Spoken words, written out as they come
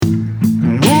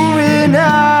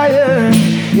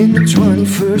in the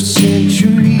 21st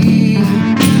century.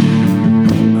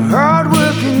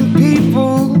 Hard-working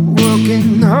people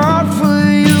working hard for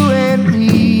you and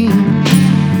me.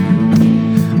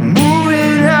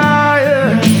 Moving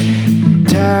higher,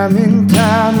 time and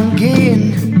time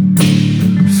again.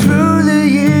 Through the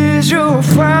years you'll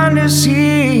find us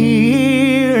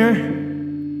here.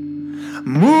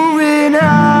 Moving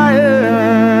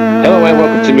higher. Hello and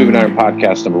welcome to Moving Iron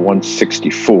Podcast number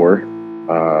 164.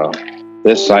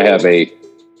 I have I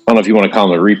don't know if you want to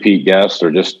call him a repeat guest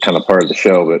or just kind of part of the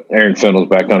show, but Aaron Fennell's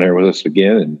back on here with us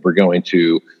again, and we're going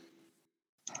to,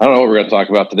 I don't know what we're going to talk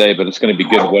about today, but it's going to be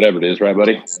good whatever it is, right,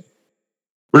 buddy?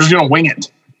 We're just going to wing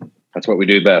it. That's what we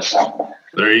do best.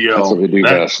 There you go. That's what we do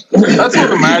best.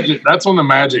 That's when the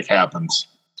magic happens.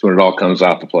 That's when it all comes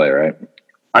out to play, right?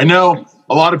 I know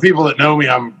a lot of people that know me,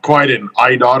 I'm quite an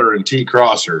I daughter and T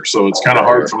crosser, so it's kind of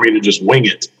hard for me to just wing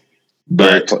it.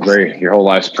 But your whole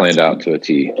life's planned out to a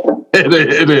T.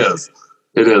 It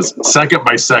is second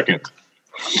by second.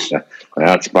 Yeah,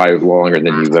 that's probably longer than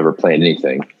you've ever planned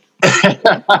anything.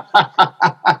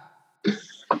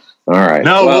 All right.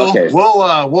 No,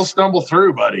 we'll stumble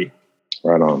through, buddy.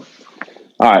 Right on.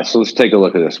 All right, so let's take a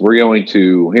look at this. Here we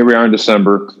are in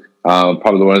December,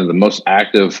 probably one of the most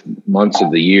active months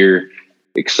of the year,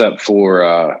 except for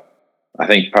I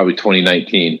think probably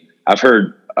 2019. I've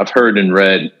heard and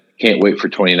read, can't wait for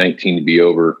 2019 to be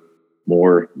over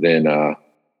more than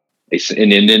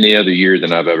in any other year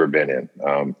than I've ever been in.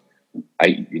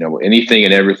 Anything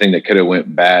and everything that could have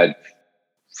went bad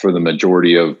for the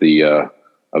majority of the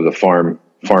farming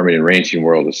and ranching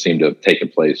world has seemed to have taken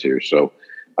place here. So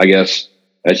I guess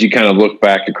as you kind of look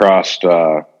back across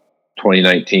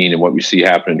 2019 and what we see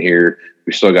happening here,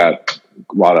 we still got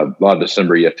a lot of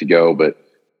December yet to go, but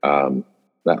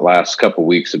that last couple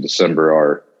weeks of December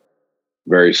are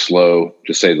very slow,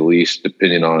 to say the least,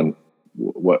 depending on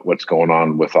what's going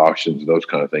on with auctions and those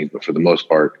kind of things. But for the most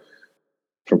part,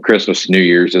 from Christmas to New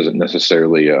Year's isn't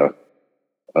necessarily a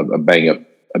bang up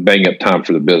time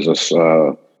for the business.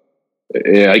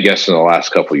 I guess in the last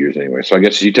couple of years anyway. So I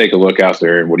guess as you take a look out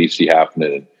there and what do you see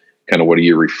happening and kind of what are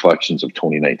your reflections of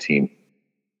 2019?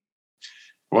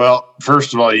 Well,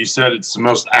 first of all, you said it's the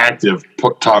most active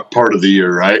part of the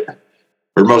year, right?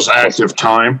 Or most active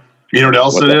time. You know what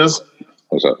else it is?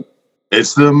 What's up?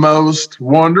 It's the most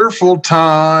wonderful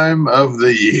time of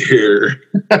the year.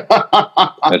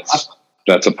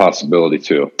 That's a possibility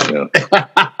too. Yeah.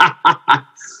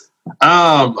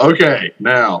 Okay.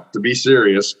 Now, to be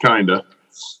serious, kinda.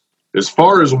 As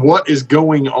far as what is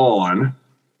going on,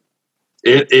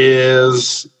 it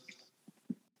is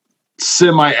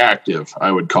semi-active,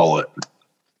 I would call it.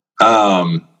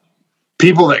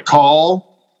 People that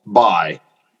call, buy.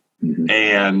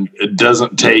 And it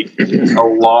doesn't take a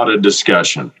lot of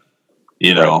discussion,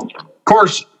 Of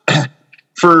course,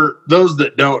 for those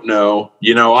that don't know,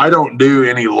 I don't do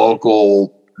any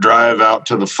local drive out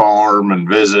to the farm and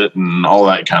visit and all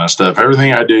that kind of stuff.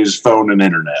 Everything I do is phone and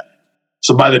internet.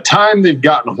 So by the time they've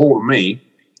gotten a hold of me,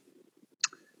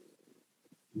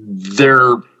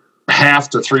 they're half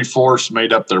to 3/4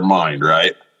 made up their mind,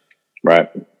 right? Right.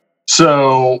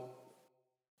 So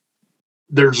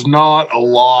there's not a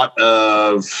lot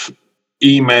of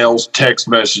emails, text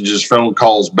messages, phone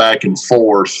calls back and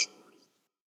forth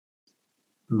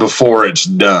before it's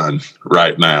done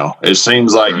right now. It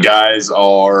seems like guys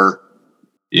are,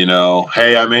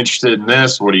 hey, I'm interested in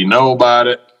this. What do you know about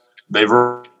it? They've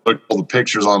looked at all the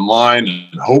pictures online,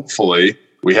 and hopefully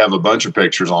we have a bunch of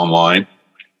pictures online,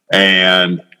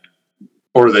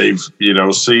 or they've,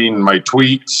 seen my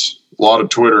tweets, a lot of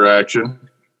Twitter action,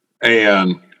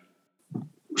 and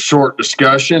short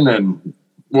discussion and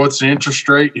what's the interest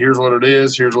rate, here's what it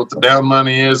is, here's what the down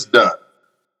money is, done.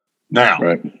 Now,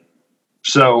 right.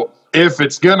 So if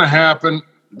it's going to happen,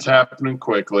 it's happening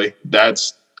quickly.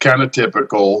 That's kind of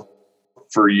typical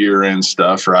for year-end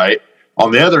stuff, right?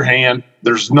 On the other hand,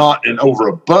 there's not an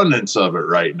overabundance of it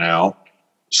right now.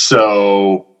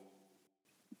 So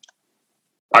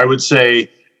I would say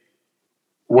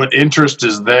what interest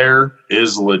is there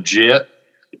is legit.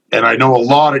 And I know a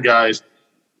lot of guys,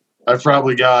 I've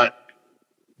probably got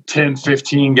 10,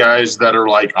 15 guys that are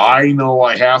like, I know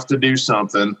I have to do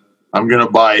something. I'm going to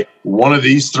buy one of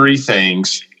these three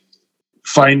things.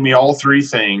 Find me all three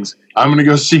things. I'm going to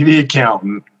go see the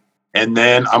accountant, and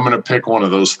then I'm going to pick one of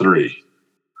those three.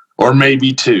 Or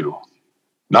maybe two.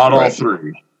 Not all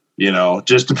three.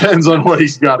 Just depends on what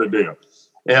he's got to do.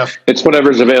 It's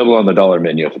whatever's available on the dollar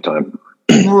menu at the time.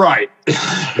 Right.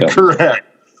 Yeah. Correct.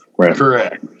 Right.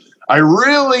 Correct. I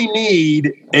really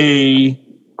need a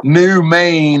new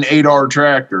main 8R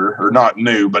tractor, or not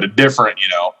new, but a different,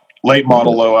 late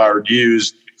model, low hour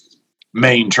used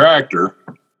main tractor,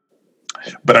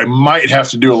 but I might have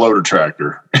to do a loader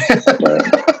tractor.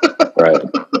 Right.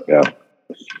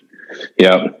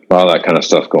 Yeah. All that kind of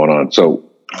stuff going on. So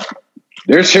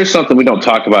here's something we don't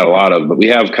talk about a lot of, but we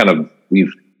have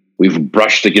we've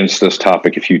brushed against this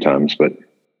topic a few times, but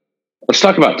let's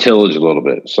talk about tillage a little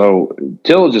bit. So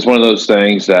tillage is one of those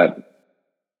things that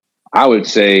I would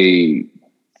say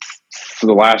for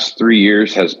the last 3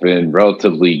 years has been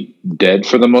relatively dead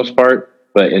for the most part.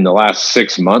 But in the last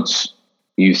 6 months,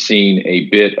 you've seen a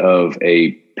bit of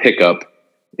a pickup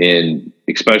in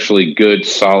especially good,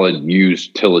 solid,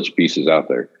 used tillage pieces out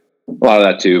there. A lot of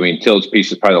that too. I mean, tillage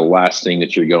piece is probably the last thing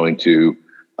that you're going to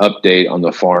update on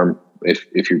the farm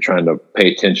if you're trying to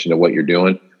pay attention to what you're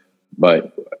doing.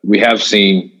 But we have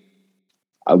seen,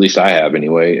 at least I have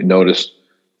anyway, noticed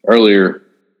earlier,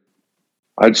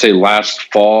 I'd say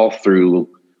last fall through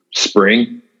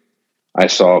spring, I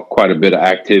saw quite a bit of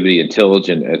activity in tillage,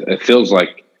 and it feels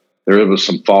like there was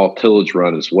some fall tillage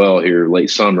run as well here late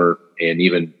summer, and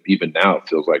even now it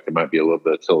feels like there might be a little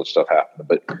bit of tillage stuff happening.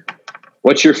 But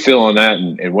what's your feel on that,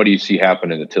 and what do you see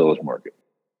happen in the tillage market?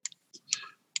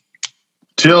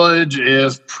 Tillage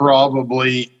is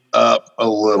probably up a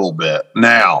little bit.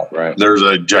 Now, There's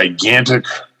a gigantic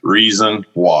reason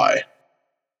why.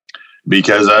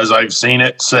 Because as I've seen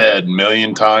it said a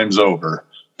million times over,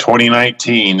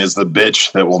 2019 is the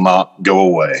bitch that will not go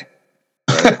away.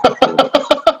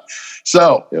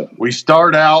 So we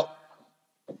start out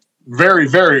very,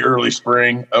 very early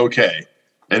spring, okay.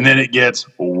 And then it gets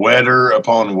wetter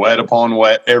upon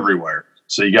wet everywhere.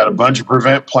 So you got a bunch of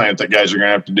prevent plant that guys are going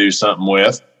to have to do something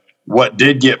with. What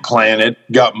did get planted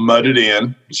got mudded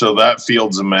in, so that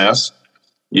field's a mess.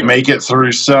 You make it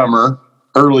through summer,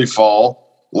 early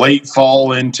fall, late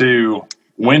fall into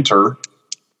winter.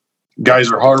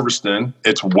 Guys are harvesting.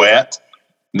 It's wet.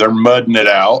 They're mudding it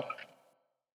out.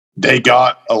 There's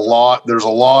a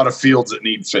lot of fields that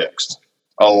need fixed.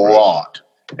 A lot.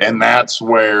 And that's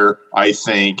where I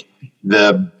think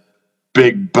the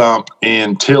big bump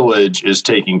in tillage is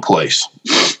taking place.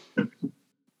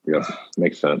 Yeah,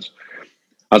 makes sense.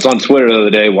 I was on Twitter the other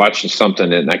day watching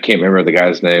something, and I can't remember the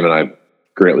guy's name, and I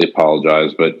greatly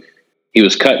apologize, but he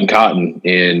was cutting cotton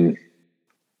in,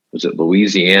 was it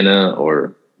Louisiana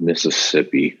or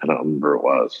Mississippi? I don't remember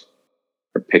what it was.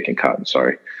 Or picking cotton,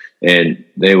 sorry. And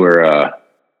they were, I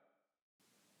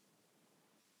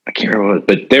can't remember what,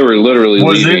 but they were literally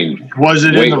leaving. Was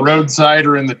it in the roadside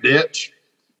or in the ditch?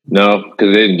 No,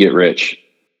 because they didn't get rich.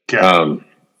 Okay.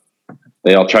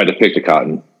 They all tried to pick the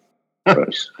cotton,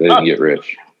 but they didn't get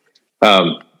rich.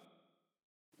 But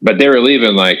they were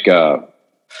leaving like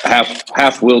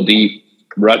half wheel deep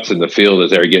ruts in the field as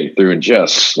they were getting through and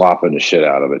just slopping the shit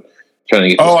out of it. Trying to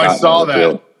get I saw that.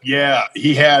 Field. Yeah,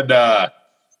 he had that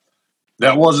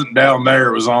wasn't down there.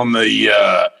 It was on the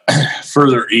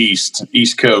further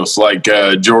east coast, like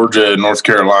Georgia, North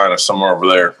Carolina, somewhere over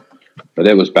there. But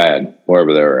it was bad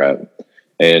wherever they were at.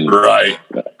 And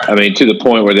I mean, to the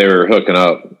point where they were hooking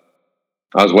up.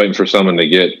 I was waiting for someone to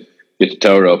get the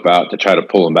tow rope out to try to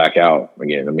pull them back out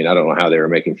again. I mean, I don't know how they were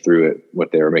making through it,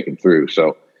 what they were making through.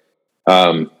 So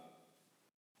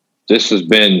this has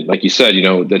been, like you said, you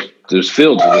know, that those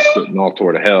fields are just getting all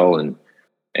toward hell, and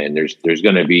there's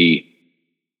going to be,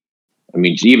 I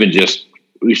mean, even just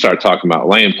we start talking about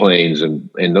land planes and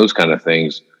those kind of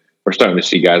things. We're starting to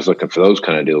see guys looking for those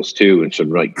kind of deals too, and some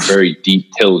like very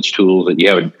deep tillage tools that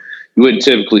you wouldn't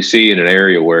typically see in an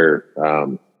area where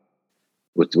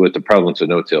with the prevalence of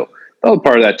no-till. The other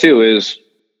part of that too is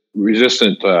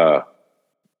resistant,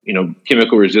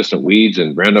 chemical resistant weeds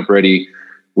and Roundup Ready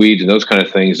weeds and those kind of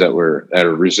things that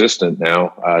are resistant now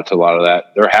to a lot of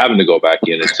that. They're having to go back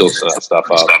in and till some of that stuff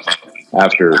up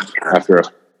after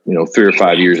 3 or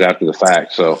 5 years after the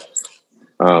fact. So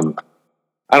I don't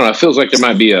know. It feels like there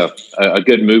might be a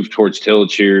good move towards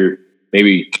tillage here.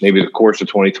 Maybe the course of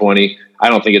 2020. I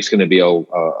don't think it's going to be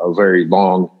a very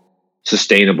long,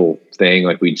 sustainable thing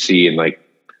like we'd see in like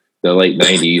the late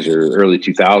 90s or early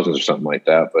 2000s or something like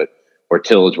that. But where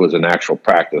tillage was an actual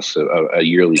practice, a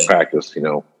yearly practice,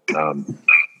 But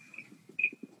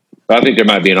I think there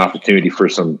might be an opportunity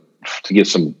to get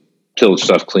some tillage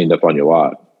stuff cleaned up on your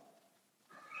lot.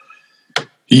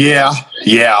 Yeah,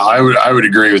 I would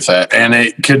agree with that, and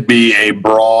it could be a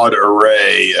broad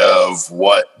array of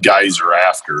what guys are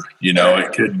after.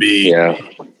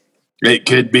 It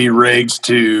could be rigs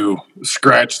to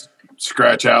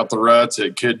scratch out the ruts.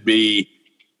 It could be,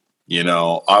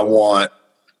 I want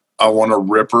a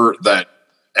ripper that,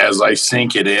 as I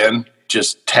sink it in,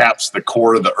 just taps the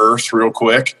core of the earth real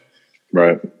quick,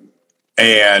 right,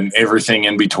 and everything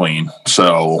in between.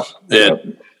 So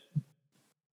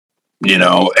You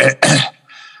know,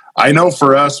 I know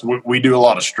for us, we do a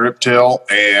lot of strip till,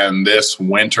 and this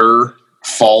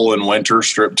fall and winter,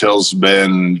 strip till's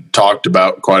been talked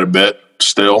about quite a bit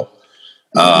still.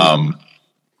 A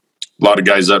lot of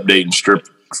guys updating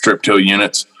strip till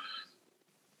units.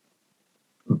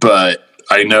 But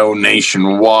I know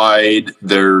nationwide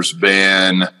there's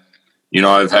been, you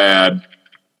know, I've had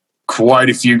quite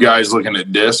a few guys looking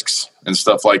at discs and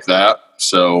stuff like that.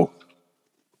 So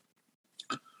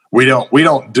we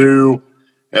don't do,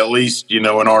 at least, you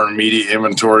know, in our immediate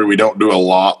inventory, we don't do a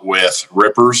lot with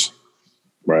rippers.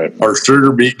 Right. Our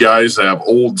sugar beet guys have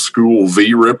old school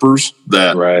V rippers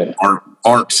that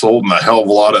aren't sold in a hell of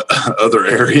a lot of other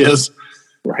areas.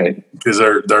 Right. Because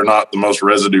they're not the most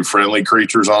residue friendly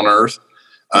creatures on earth.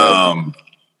 Right.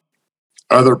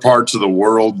 Other parts of the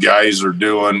world, guys are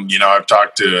doing, you know, I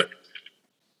talked to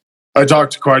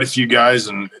quite a few guys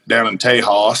down in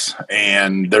Tejas,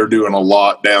 and they're doing a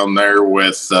lot down there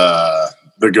with the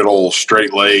good old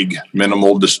straight leg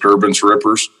minimal disturbance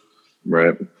rippers.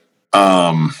 Right.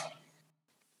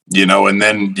 You know, and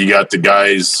then you got the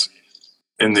guys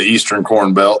in the Eastern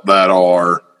Corn Belt that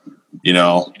are, you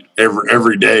know,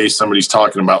 every day somebody's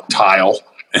talking about tile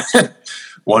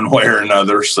one way or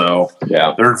another. So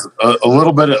yeah, there's a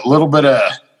little bit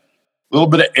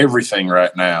of everything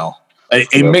right now.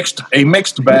 A mixed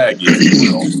bag, if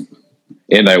you will.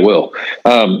 And I will.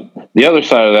 The other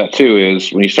side of that too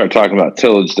is when you start talking about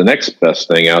tillage, the next best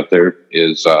thing out there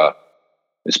is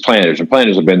planters, and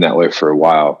planters have been that way for a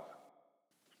while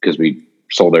because we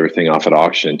sold everything off at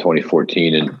auction in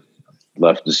 2014 and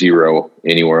left zero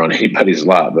anywhere on anybody's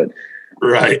lot. But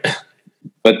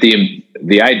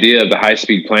the idea of the high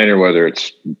speed planter, whether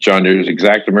it's John Deere's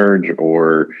ExactEmerge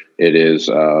or it is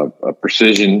a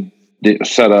precision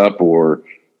setup, or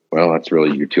well, that's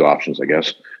really your two options, I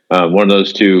guess. One of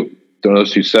those two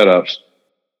setups.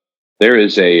 There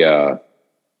is we're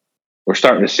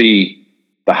starting to see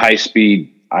the high speed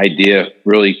idea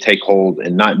really take hold,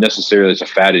 and not necessarily as a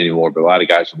fad anymore, but a lot of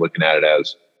guys are looking at it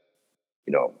as,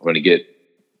 you know, I'm going to get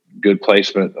good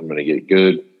placement, I'm going to get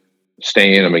good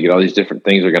stand, I'm going to get all these different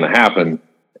things are going to happen,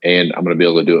 and I'm going to be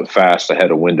able to do it fast ahead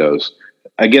of windows.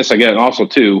 I guess again, also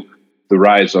too, the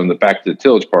rise on the back to the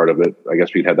tillage part of it. I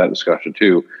guess we'd had that discussion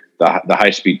too. The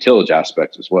high speed tillage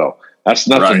aspects as well. That's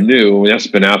nothing new. That's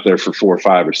been out there for 4 or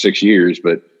 5 or 6 years,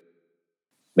 but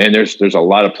man, there's a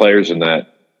lot of players in that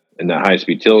high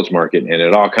speed tillage market, and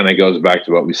it all kind of goes back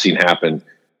to what we've seen happen: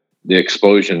 the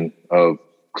explosion of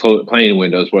planting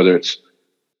windows, whether it's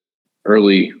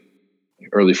early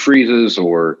freezes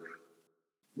or,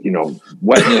 you know,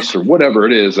 wetness or whatever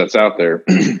it is that's out there.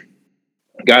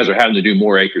 Guys are having to do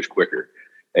more acres quicker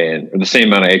or the same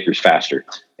amount of acres faster,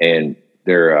 and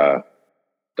the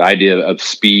idea of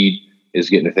speed is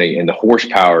getting a thing, and the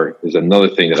horsepower is another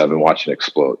thing that I've been watching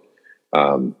explode.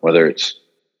 Whether it's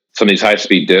some of these high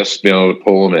speed discs, being able to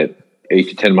pull them at 8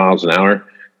 to 10 miles an hour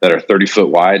that are 30 foot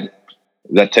wide,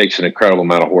 that takes an incredible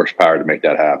amount of horsepower to make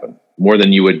that happen. More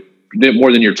than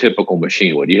your typical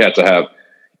machine would. You have to have,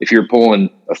 if you're pulling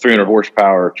a 300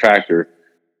 horsepower tractor,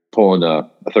 pulling a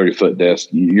 30 foot disc,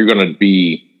 you're going to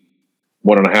be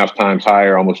 1.5 times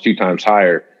higher, almost 2 times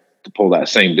higher to pull that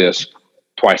same disc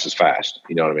twice as fast.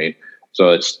 You know what I mean?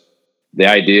 So it's the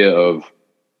idea of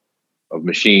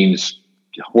machines,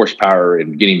 horsepower,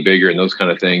 and getting bigger and those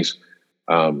kind of things.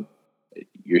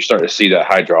 You're starting to see that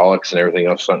hydraulics and everything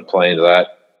else starting to play into that.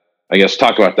 I guess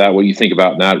talk about that. What do you think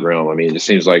about in that realm? I mean, it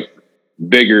seems like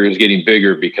bigger is getting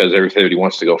bigger because everybody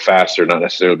wants to go faster, not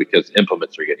necessarily because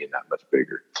implements are getting that much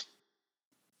bigger.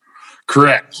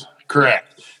 Correct.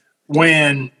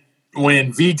 When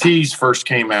VTs first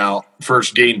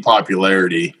gained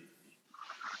popularity,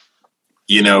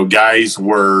 you know, guys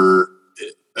were,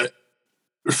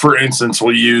 for instance,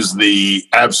 we'll use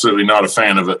absolutely not a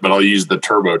fan of it, but I'll use the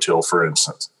turbo till, for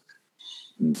instance.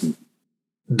 Mm-hmm.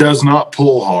 Does not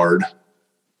pull hard.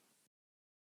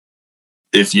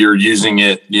 If you're using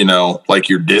it, you know, like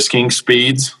your disking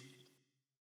speeds,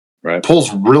 right?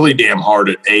 Pulls really damn hard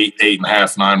at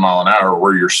 8.5, 9 mile an hour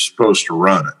where you're supposed to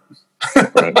run it.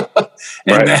 Right.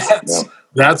 And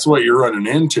that's what you're running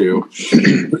into.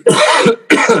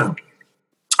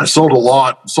 I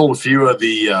sold a few of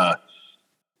the,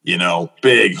 you know,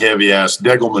 big, heavy ass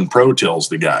Degelman Pro Tills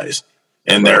to guys.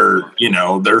 And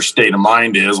their state of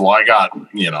mind is, well, I got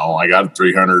a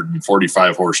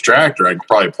 345 horse tractor. I can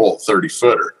probably pull a 30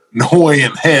 footer. No way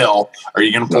in hell are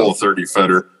you going to pull a 30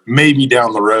 footer, maybe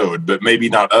down the road, but maybe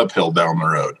not uphill down the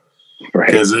road. Right.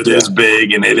 Because it is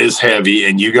big and it is heavy,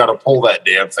 and you got to pull that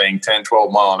damn thing 10,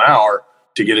 12 mile an hour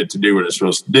to get it to do what it's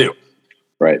supposed to do.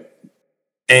 Right.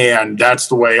 And that's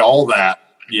the way all that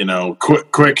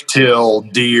quick till,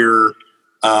 deer,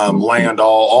 land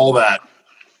all that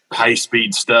high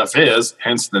speed stuff is,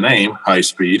 hence the name high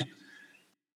speed.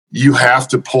 You have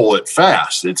to pull it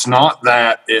fast. It's not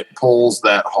that it pulls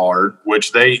that hard,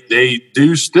 which they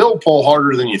do still pull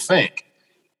harder than you think,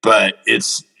 but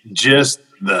it's just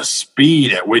the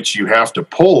speed at which you have to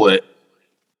pull it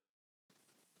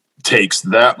takes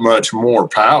that much more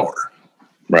power,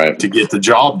 right, to get the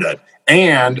job done.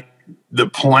 And the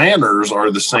planters are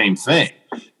the same thing.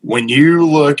 When you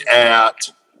look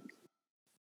at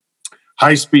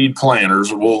high speed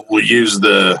planters, we'll use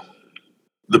the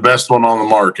best one on the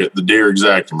market, the Deere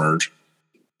ExactEmerge.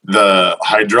 The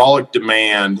hydraulic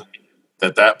demand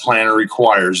that planter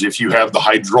requires, if you have the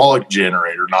hydraulic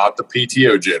generator, not the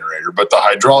PTO generator, but the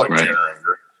hydraulic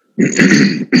generator,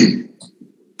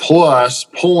 plus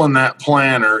pulling that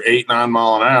planter 8-9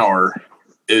 mile an hour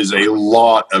is a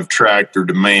lot of tractor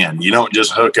demand. You don't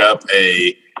just hook up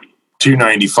a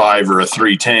 295 or a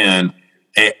 310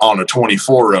 on a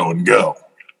 24-row and go.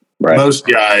 Right. Most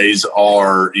guys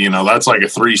are, that's like a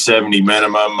 370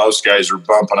 minimum. Most guys are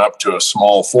bumping up to a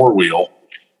small 4-wheel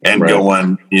and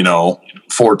going,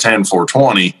 410,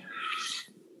 420.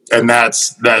 And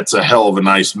that's a hell of a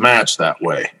nice match that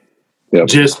way. Yep.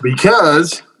 Just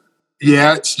because,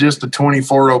 it's just a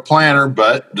 24-row planter,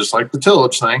 but just like the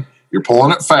tillage thing, you're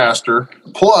pulling it faster.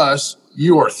 Plus,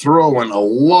 you are throwing a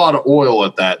lot of oil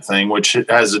at that thing, which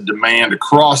has a demand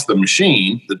across the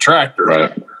machine, the tractor.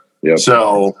 Right. Yep.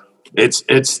 So it's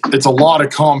a lot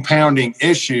of compounding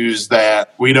issues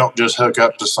that we don't just hook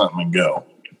up to something and go.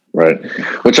 Right.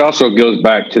 Which also goes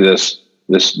back to this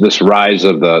rise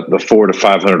of the 400 to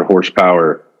 500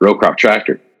 horsepower row crop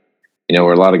tractor.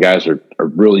 Where a lot of guys are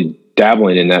really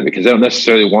dabbling in that because they don't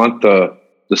necessarily want the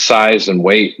size and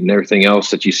weight and everything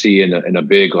else that you see in a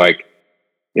big, like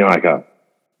an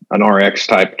RX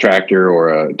type tractor or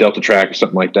a Delta Track or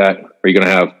something like that, where you're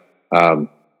going to have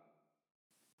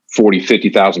 40,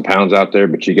 50,000 pounds out there,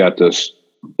 but you got this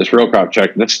row crop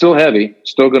tractor that's still heavy,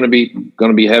 still going to be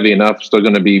heavy enough, still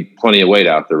going to be plenty of weight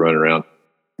out there running around,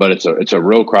 but it's a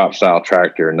row crop style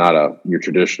tractor, not your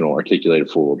traditional articulated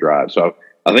 4-wheel drive. So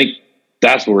I think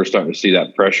that's where we're starting to see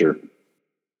that pressure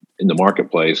in the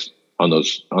marketplace on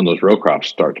those row crops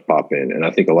start to pop in. And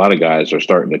I think a lot of guys are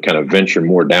starting to kind of venture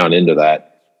more down into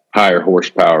that higher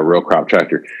horsepower row crop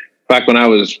tractor. Back when I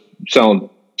was selling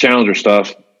Challenger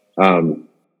stuff,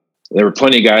 there were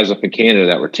plenty of guys up in Canada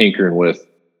that were tinkering with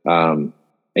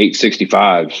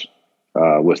 865s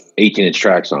with 18-inch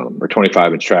tracks on them or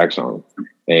 25-inch tracks on them,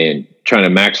 and trying to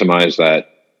maximize that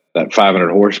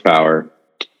 500 horsepower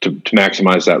to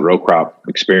maximize that row crop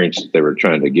experience that they were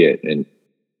trying to get. And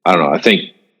I don't know.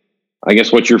 I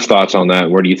guess what's your thoughts on that?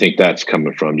 Where do you think that's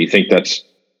coming from? Do you think that's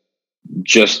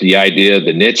just the idea of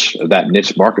that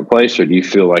niche marketplace, or do you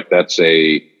feel like that's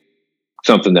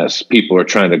something that people are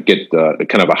trying to get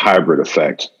kind of a hybrid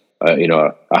effect?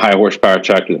 A high horsepower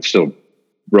tractor that's still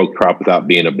row crop without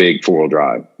being a big 4-wheel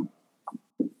drive.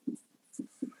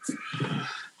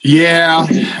 Yeah.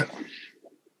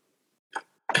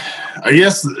 I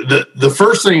guess the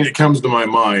first thing that comes to my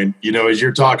mind, is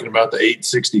you're talking about the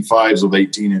 865s with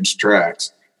 18-inch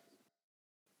tracks.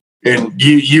 And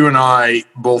you and I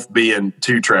both being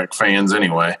 2-track fans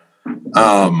anyway.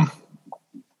 I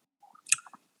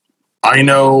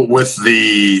know with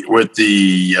the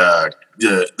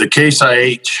Case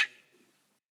IH,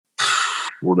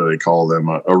 what do they call them?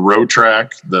 A row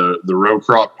track, the row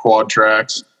crop quad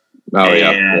tracks. Oh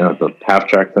yeah, the half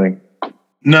track thing.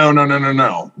 No.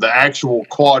 The actual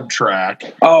quad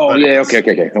track. Oh yeah,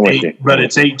 okay. I'm with you. But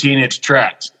it's 18-inch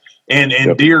tracks, and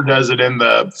Yep. Deere does it in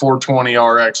the 420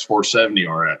 RX, 470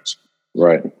 RX.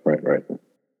 Right.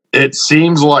 It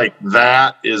seems like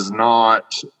that is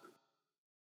not.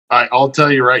 I'll tell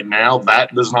you right now,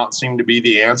 that does not seem to be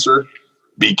the answer,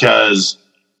 because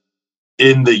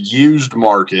in the used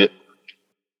market,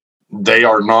 they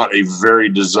are not a very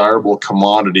desirable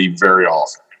commodity very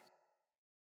often.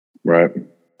 Right.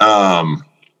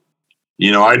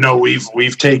 I know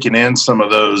we've taken in some of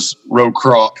those row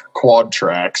crop quad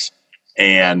tracks,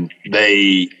 and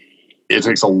it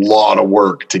takes a lot of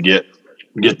work to get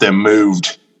them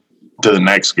moved to the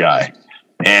next guy.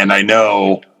 And I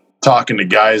know, talking to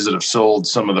guys that have sold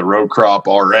some of the row crop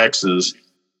RXs,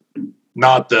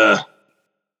 not the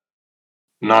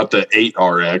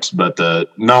 8RX, but the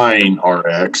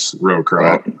 9RX row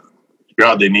crop. Right.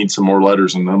 God, they need some more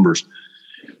letters and numbers.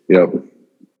 Yep.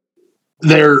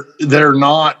 They're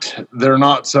not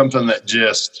something that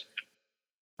just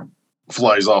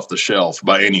flies off the shelf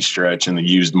by any stretch in the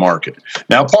used market.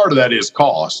 Now, part of that is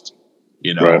cost.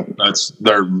 You know,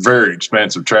 they're very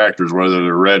expensive tractors, whether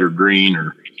they're red or green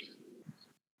or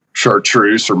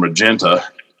chartreuse or magenta.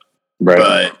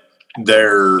 Right.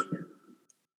 But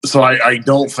so I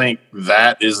don't think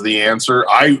that is the answer.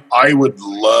 I would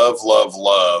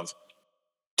love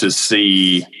to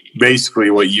see basically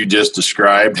what you just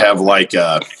described, have like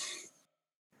a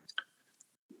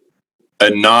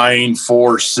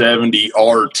 9470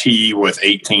 RT with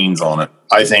 18s on it.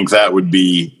 I think that would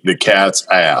be the cat's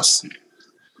ass.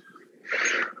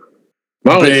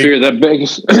 My only fear, the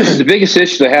biggest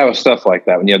issue they have with stuff like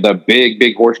that, when you have that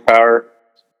big horsepower,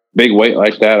 big weight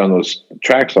like that on those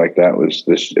tracks like that,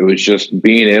 it was just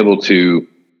being able to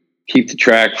keep the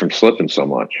track from slipping so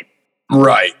much.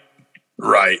 Right.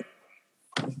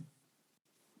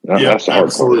 That's the hard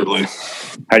absolutely.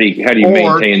 part. How do you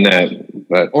maintain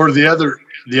that? Or the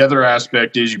other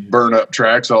aspect is you burn up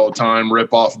tracks all the time,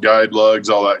 rip off guide lugs,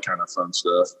 all that kind of fun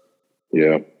stuff.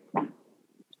 Yeah.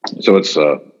 So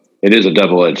it is a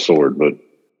double-edged sword, but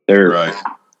right.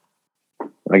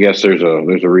 I guess there's a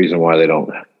reason why they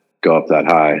don't go up that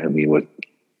high. I mean, with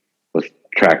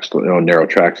tracks, narrow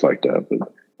tracks like that.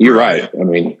 But you're right. I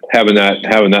mean, having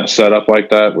that set up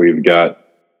like that, where you've got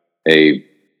a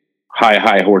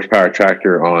high horsepower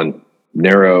tractor on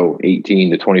narrow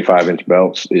 18 to 25 inch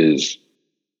belts is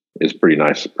pretty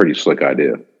nice, pretty slick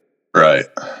idea. Right.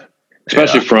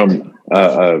 Especially from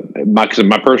my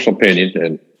personal opinion,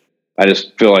 and I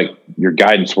just feel like your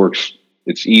guidance works.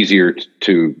 It's easier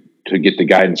to get the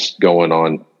guidance going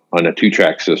on a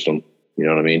 2-track system. You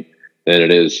know what I mean? Than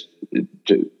it is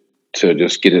to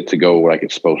just get it to go like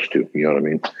it's supposed to. You know what I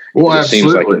mean? Well, it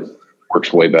seems like it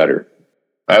works way better.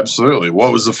 Absolutely.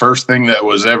 What was the first thing that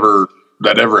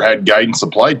ever had guidance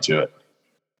applied to it?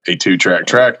 A 2-track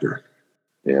tractor.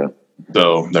 Yeah.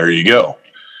 So there you go.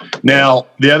 Now,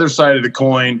 the other side of the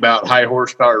coin about high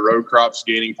horsepower row crops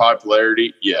gaining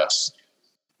popularity, yes.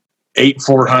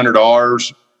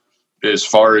 8400Rs, as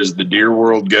far as the deer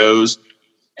world goes,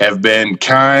 have been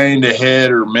kind of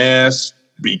hit or miss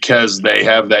because they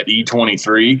have that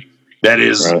E23. That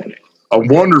is a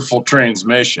wonderful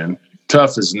transmission,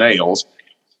 tough as nails.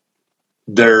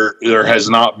 There has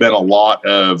not been a lot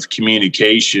of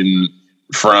communication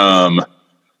from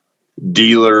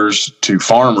dealers to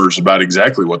farmers about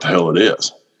exactly what the hell it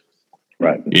is.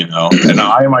 Right. You know, and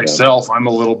I myself, I'm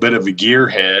a little bit of a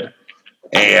gearhead,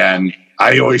 and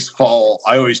I always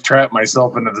trap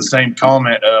myself into the same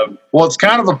comment of, well, it's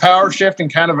kind of a power shift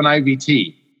and kind of an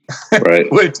IVT. Right.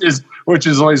 which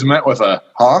is always met with a,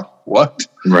 huh? What?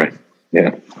 Right.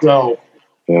 Yeah. So,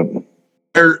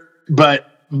 but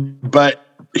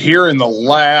here in the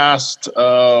last,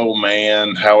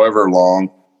 however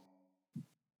long,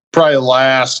 probably the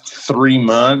last 3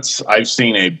 months, I've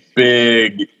seen a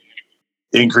big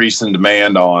increase in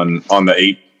demand on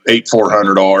the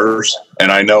 8400Rs.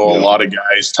 And I know a lot of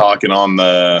guys talking on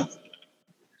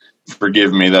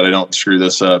forgive me that I don't screw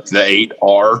this up, the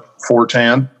 8R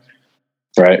 410.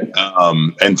 Right.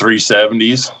 And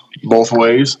 370s both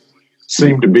ways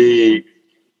seem to be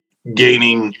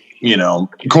gaining, of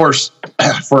course,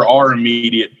 for our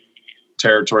immediate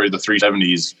territory, the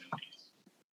 370s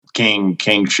king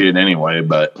shit anyway,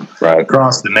 but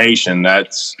across the nation,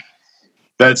 that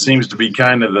seems to be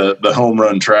kind of the home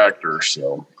run tractor.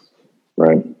 So,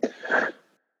 right.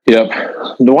 Yep.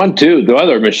 The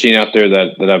other machine out there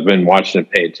that I've been watching and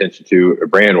paying attention to,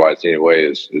 brand wise anyway,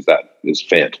 is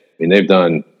Fendt. I mean, they've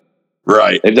done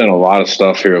a lot of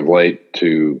stuff here of late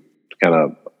to kind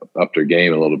of up their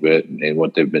game a little bit and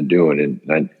what they've been doing.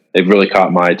 And they've really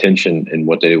caught my attention in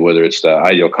what they do, whether it's the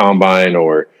Ideal Combine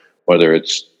or whether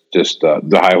it's just the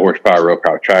high horsepower row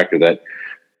crop tractor that,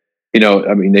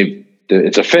 I mean,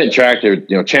 it's a Fendt tractor,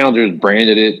 Challenger's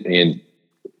branded it, and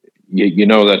you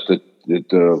know that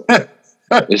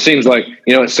it seems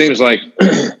like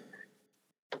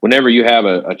whenever you have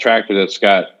a tractor that's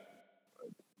got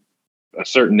a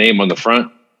certain name on the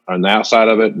front, on the outside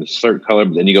of it, and a certain color,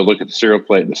 but then you go look at the serial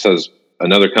plate and it says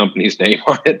another company's name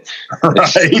on it.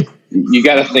 Right. You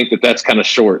got to think that that's kind of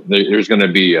short. There's going to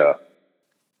be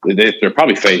they're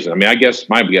probably phasing. I mean,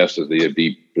 my guess is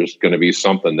there's going to be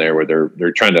something there where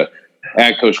they're trying to,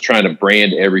 AGCO's trying to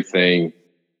brand everything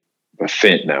a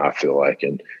Fendt now, I feel like,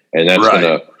 and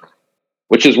that's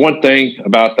which is one thing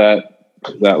about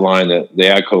that line, that the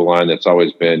AGCO line, that's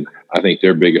always been, I think,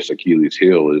 their biggest Achilles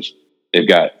heel is they've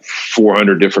got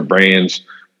 400 different brands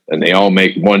and they all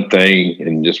make one thing,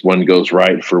 and just one goes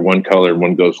right for one color and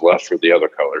one goes left for the other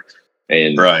color.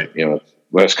 And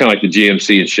well, it's kind of like the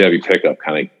GMC and Chevy pickup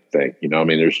kind of thing. I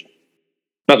mean, there's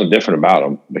nothing different about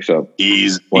them except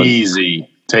easy.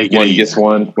 Take it one easy. gets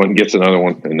one gets another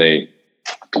one, and they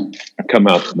come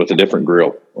out with a different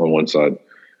grill on one side.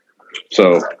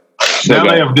 So now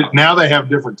they have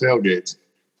different tailgates.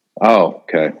 Oh,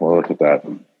 okay. Well, look at that.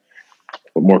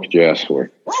 What more could you ask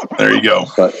for? There you go.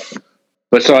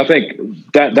 But so I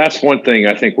think that's one thing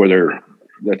I think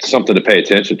that's something to pay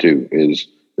attention to is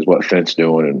what Fent's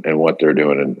doing and what they're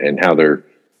doing and how they're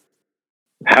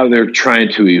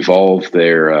trying to evolve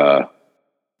their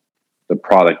the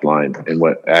product line and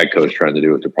what AGCO is trying to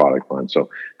do with the product line. So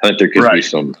I think there could be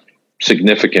some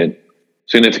significant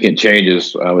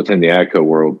changes within the AGCO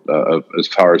world as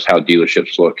far as how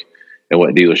dealerships look and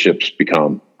what dealerships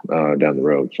become down the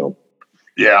road. So,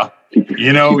 yeah,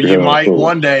 you might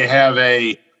one day have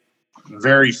a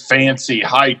very fancy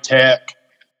high tech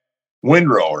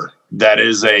windrower that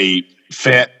is a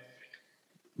Fent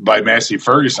by Massey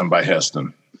Ferguson by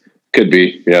Heston. Could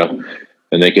be, yeah,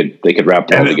 and they could wrap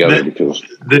it all together because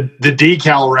the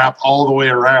decal wrap all the way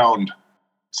around,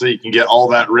 so you can get all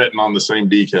that written on the same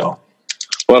decal.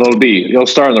 Well, it'll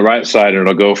start on the right side and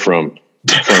it'll go from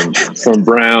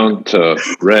brown to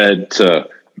red to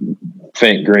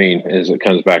faint green as it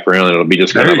comes back around. And it'll be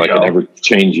just kind of like an ever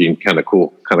changing kind of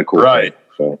cool. Right.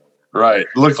 Thing, so. Right.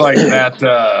 Look like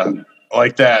that,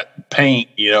 like that paint,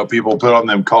 people put on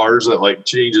them cars that like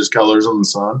changes colors on the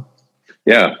sun.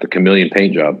 Yeah. The chameleon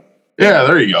paint job. Yeah.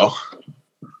 There you go.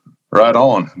 Right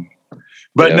on.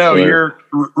 But no, you're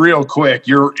real quick.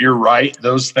 You're right.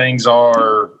 Those things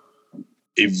are,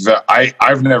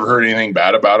 I've never heard anything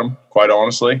bad about them, quite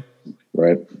honestly.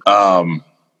 Right.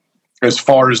 As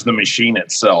far as the machine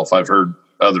itself, I've heard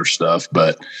other stuff,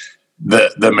 but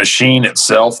the machine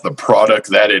itself, the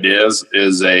product that it is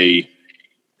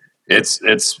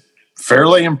it's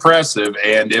fairly impressive.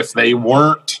 And if they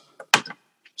weren't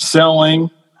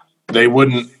selling, they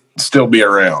wouldn't still be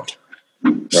around.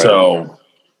 Right. So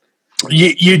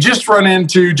you just run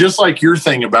into, just like your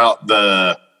thing about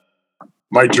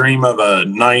my dream of a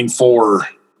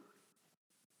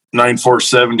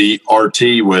 9470 RT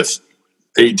with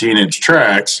 18-inch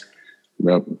tracks.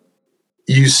 Yep.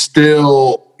 You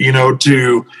still,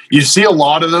 you see a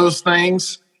lot of those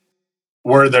things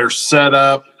where they're set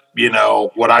up,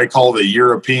 what I call the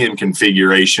European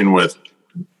configuration with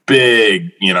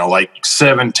big, like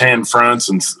 710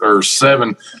 fronts or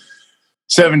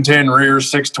 710 rears,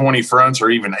 620 fronts, or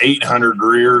even 800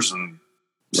 rears and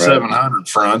 700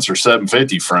 fronts or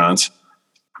 750 fronts.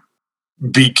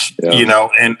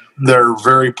 And they're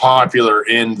very popular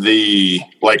in the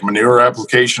like manure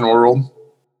application world.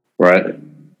 Right.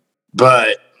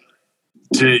 But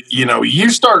you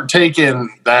start taking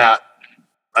that,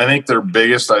 I think their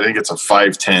biggest, it's a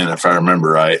 510, if I remember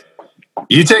right.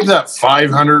 You take that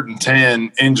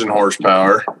 510 engine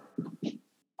horsepower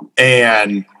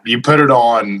and you put it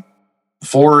on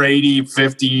 480,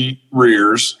 50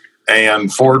 rears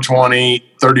and 420,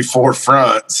 34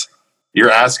 fronts.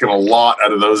 You're asking a lot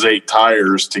out of those 8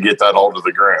 tires to get that all to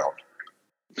the ground.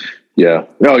 Yeah.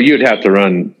 No, you'd have to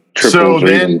run triples or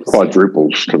even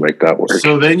quadruples to make that work.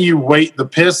 So then you weight the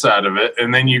piss out of it,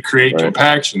 and then you create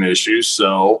compaction issues.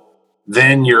 So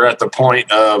then you're at the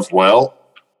point of, well,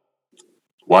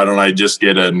 why don't I just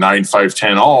get a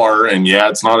 9510R? And yeah,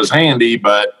 it's not as handy,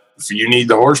 but if you need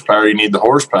the horsepower, you need the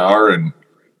horsepower. And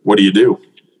what do you do?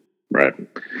 Right.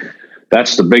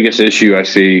 That's the biggest issue I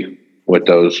see with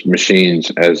those machines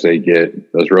as they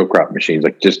get those row crop machines,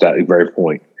 like just that very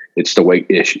point. It's the weight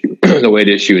issue,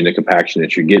 and the compaction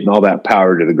issue, getting all that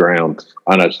power to the ground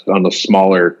on a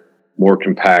smaller, more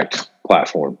compact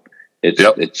platform. It's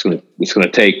going to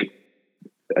take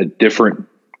a different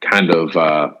kind of,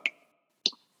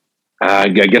 I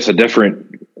guess, a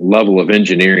different level of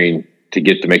engineering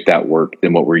to make that work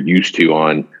than what we're used to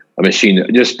on a machine.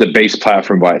 Just the base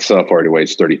platform by itself already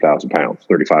weighs 30,000 pounds,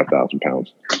 35,000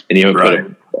 pounds, and you haven't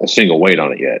put a single weight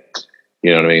on it yet.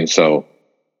 You know what I mean? So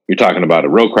you're talking about a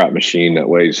row crop machine that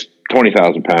weighs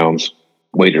 20,000 pounds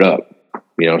weighted up.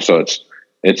 So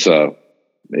it's a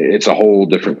whole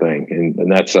different thing,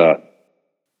 and that's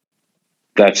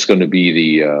going to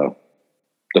be the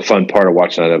fun part of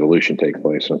watching that evolution take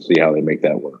place and see how they make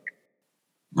that work.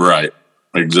 Right.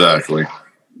 Exactly.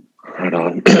 Right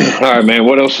on. All right, man.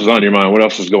 What else is on your mind? What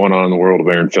else is going on in the world of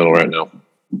air and funnel right now?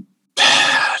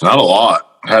 Not a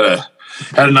lot. Had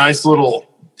a nice little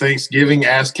Thanksgiving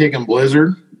ass kicking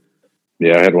blizzard.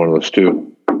 Yeah, I had one of those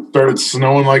too. Started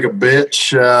snowing like a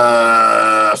bitch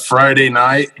Friday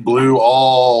night. Blew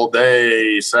all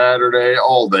day Saturday,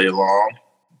 all day long.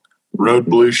 Road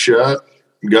blew shut.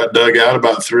 Got dug out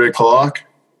about 3:00.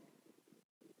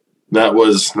 That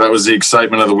was the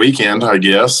excitement of the weekend, I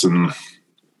guess. And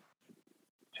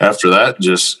after that,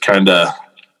 just kind of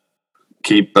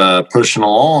keep pushing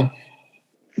along.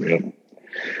 Yep.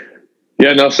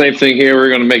 Yeah, no, same thing here. We're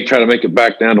going to try to make it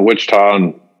back down to Wichita,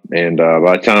 and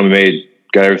by the time we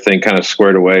got everything kind of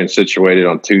squared away and situated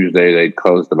on Tuesday, they'd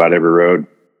closed about every road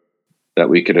that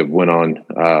we could have went on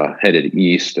headed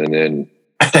east, and then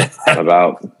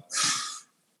about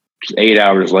 8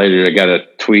 hours later, I got a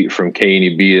tweet from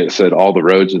KNEB that said all the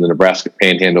roads in the Nebraska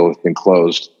Panhandle have been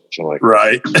closed. So I'm like,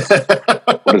 right?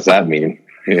 What does that mean?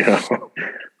 You know,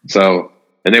 so.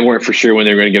 And they weren't for sure when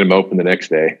they were going to get them open the next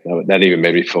day. That even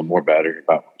made me feel more better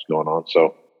about what's going on.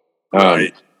 So,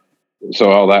 Right.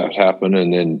 So all that happened,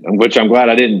 and then which I'm glad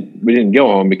we didn't go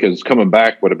home, because coming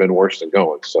back would have been worse than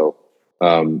going. So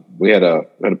we had a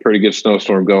pretty good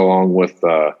snowstorm go along with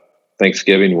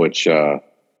Thanksgiving, which I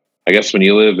guess when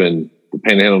you live in the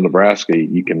Panhandle, Nebraska,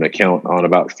 you can account on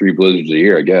about 3 blizzards a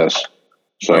year, I guess.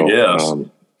 So I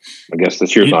guess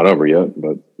this year's not over yet,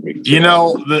 but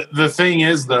the thing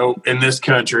is, though, in this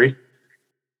country,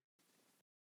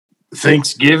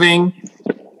 Thanksgiving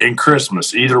and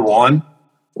Christmas, either one,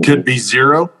 could be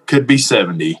 0, could be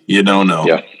 70. You don't know.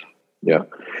 Yeah.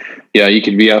 You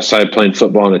could be outside playing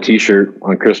football in a t-shirt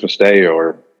on Christmas Day,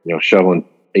 or shoveling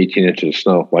 18 inches of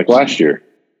snow like last year,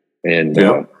 and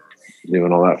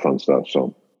doing all that fun stuff.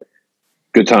 So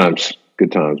good times,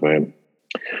 man.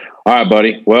 All right,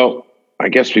 buddy. Well, I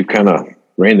guess we've kind of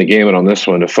ran the gamut on this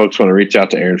one. If folks want to reach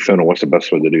out to Aaron Fennell, what's the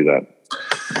best way to do that?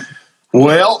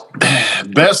 Well,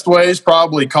 best way is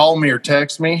probably call me or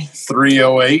text me,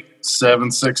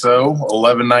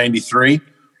 308-760-1193.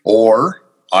 Or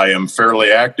I am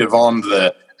fairly active on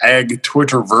the Ag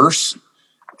Twitterverse,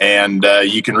 and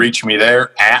you can reach me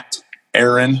there at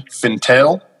Aaron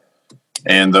Fintel.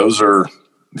 And those are,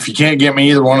 if you can't get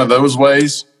me either one of those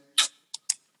ways,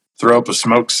 throw up a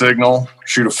smoke signal,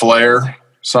 shoot a flare,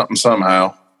 something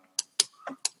somehow.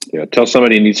 Yeah, tell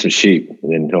somebody you need some sheep,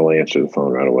 and then he'll answer the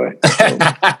phone right away.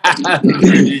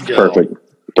 So.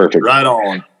 Perfect. Right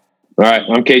on. All right,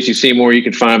 I'm Casey Seymour. You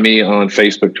can find me on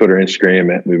Facebook, Twitter, Instagram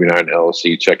at Moving Iron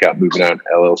LLC. Check out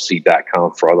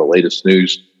movingironllc.com for all the latest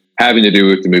news having to do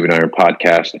with the Moving Iron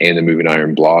podcast and the Moving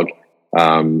Iron blog.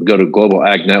 Go to Global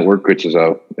Ag Network, which is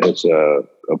a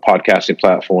podcasting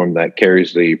platform that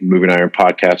carries the Moving Iron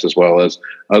podcast, as well as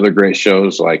other great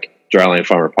shows like Dryland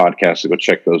Farmer Podcast. So go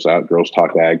check those out. Girls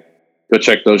Talk Ag. Go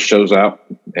check those shows out.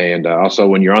 And also,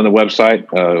 when you're on the website,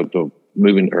 the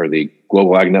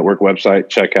Global Ag Network website,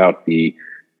 check out the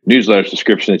newsletter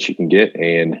subscription that you can get,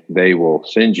 and they will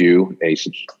send you a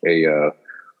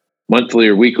monthly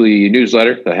or weekly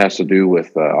newsletter that has to do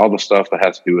with all the stuff that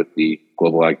has to do with the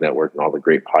Global Ag Network and all the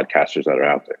great podcasters that are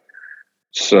out there.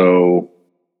 So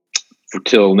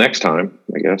till next time,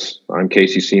 I guess, I'm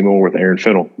Casey Seymour with Aaron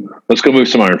Fennell. Let's go move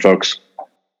some iron, folks.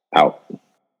 Out.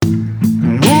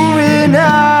 Moving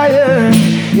iron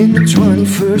in the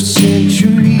 21st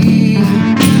century.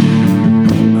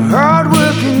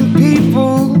 Hard-working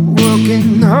people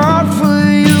working hard for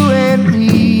you and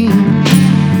me.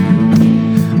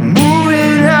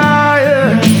 Moving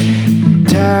iron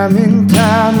time and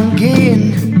time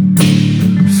again.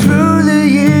 Through the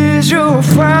years you'll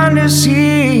find us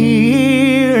here.